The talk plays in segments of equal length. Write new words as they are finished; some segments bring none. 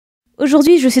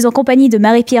Aujourd'hui, je suis en compagnie de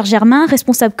Pierre Germain,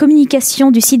 responsable communication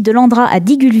du site de l'Andra à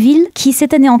Diggulville, qui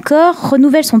cette année encore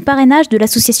renouvelle son parrainage de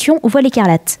l'association Voiles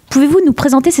Écarlates. Pouvez-vous nous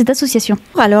présenter cette association ?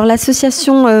 Alors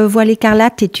l'association Voiles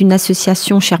Écarlates est une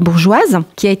association cherbourgeoise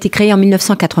qui a été créée en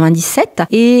 1997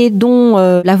 et dont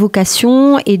la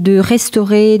vocation est de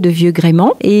restaurer de vieux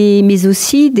gréements, mais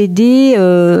aussi d'aider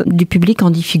du public en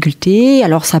difficulté.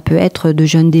 Alors ça peut être de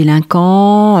jeunes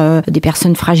délinquants, des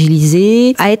personnes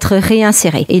fragilisées, à être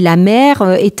réinsérés. Et la mère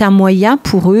est un moyen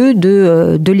pour eux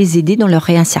de les aider dans leur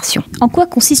réinsertion. En quoi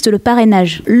consiste le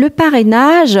parrainage ? Le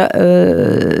parrainage,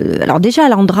 alors déjà à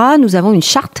l'Andra, nous avons une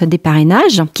charte des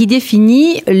parrainages qui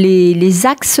définit les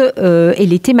axes et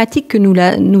les thématiques que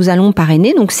nous allons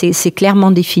parrainer. Donc c'est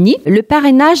clairement défini. Le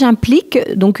parrainage implique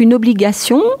donc une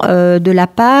obligation de la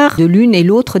part de l'une et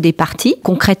l'autre des parties.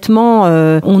 Concrètement,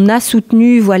 on a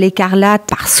soutenu Voiles Écarlates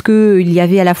parce qu'il y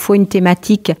avait à la fois une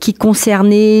thématique qui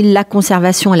concernait la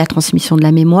conservation et la transmission de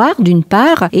la mémoire, d'une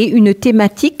part, et une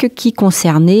thématique qui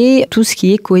concernait tout ce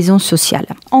qui est cohésion sociale.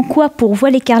 En quoi, pour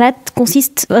Voiles Écarlates,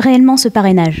 consiste réellement ce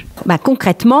parrainage ?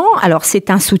 Concrètement, alors c'est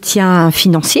un soutien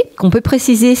financier. Qu'on peut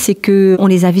préciser, c'est qu'on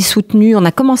les avait soutenus, on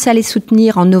a commencé à les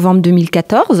soutenir en novembre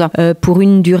 2014 pour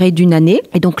une durée d'une année.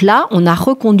 Et donc là, on a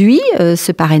reconduit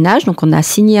ce parrainage. Donc on a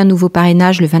signé un nouveau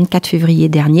parrainage le 24 février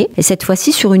dernier. Et cette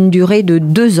fois-ci sur une durée de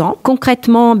 2 ans.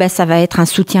 Concrètement, ça va être un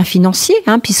soutien financier,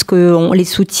 puisqu'on les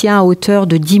soutient à hauteur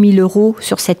de 10 000 €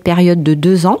 sur cette période de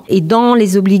 2 ans. Et dans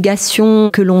les obligations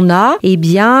que l'on a,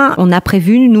 on a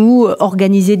prévu, nous,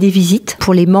 organiser des visites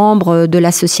pour les membres de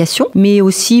l'association, mais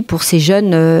aussi pour ces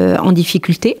jeunes en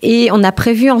difficulté. Et on a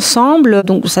prévu ensemble,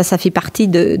 donc ça fait partie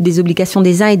des obligations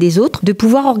des uns et des autres, de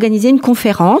pouvoir organiser une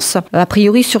conférence, a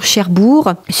priori sur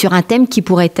Cherbourg, sur un thème qui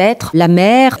pourrait être la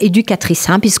mère éducatrice,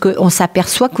 puisqu'on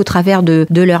s'aperçoit qu'au travers de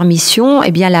leur mission,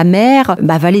 la mère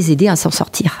va les aider à s'en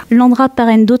sortir. L'Andra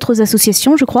parraine d'autres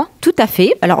associations, je crois ? Tout à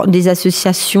fait. Alors, des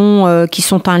associations qui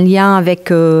sont en lien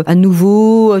avec, à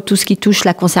nouveau, tout ce qui touche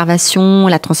la conservation,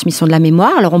 la transmission de la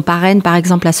mémoire. Alors, on parraine, par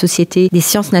exemple, la Société des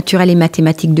sciences naturelles et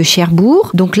mathématiques de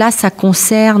Cherbourg. Donc là, ça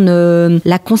concerne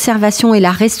la conservation et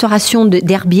la restauration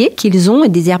d'herbiers qu'ils ont, et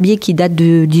des herbiers qui datent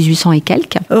de 1800 et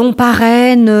quelques. On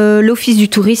parraine l'Office du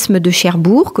tourisme de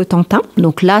Cherbourg, Cotentin.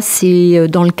 Donc là, c'est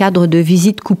dans le cadre de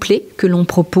visites couplées que l'on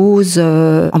propose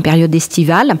en période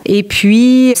estivale. Et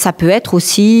puis, ça peut être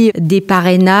aussi des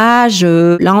parrainages.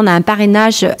 Là, on a un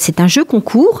parrainage, c'est un jeu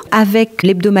concours avec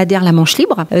l'hebdomadaire La Manche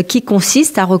libre qui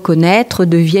consiste à reconnaître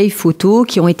de vieilles photos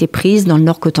qui ont été prises dans le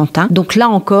Nord Cotentin. Donc là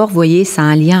encore, vous voyez, ça a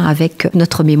un lien avec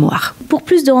notre mémoire. Pour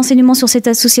plus de renseignements sur cette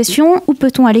association, où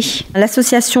peut-on aller ?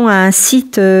 L'association a un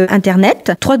site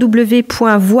internet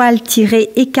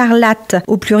www.voiles-écarlates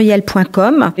au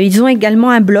pluriel.com. Ils ont également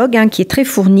un blog qui est très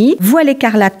fourni,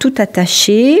 voilesécarlates tout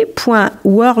attaché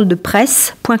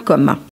 .wordpress.com.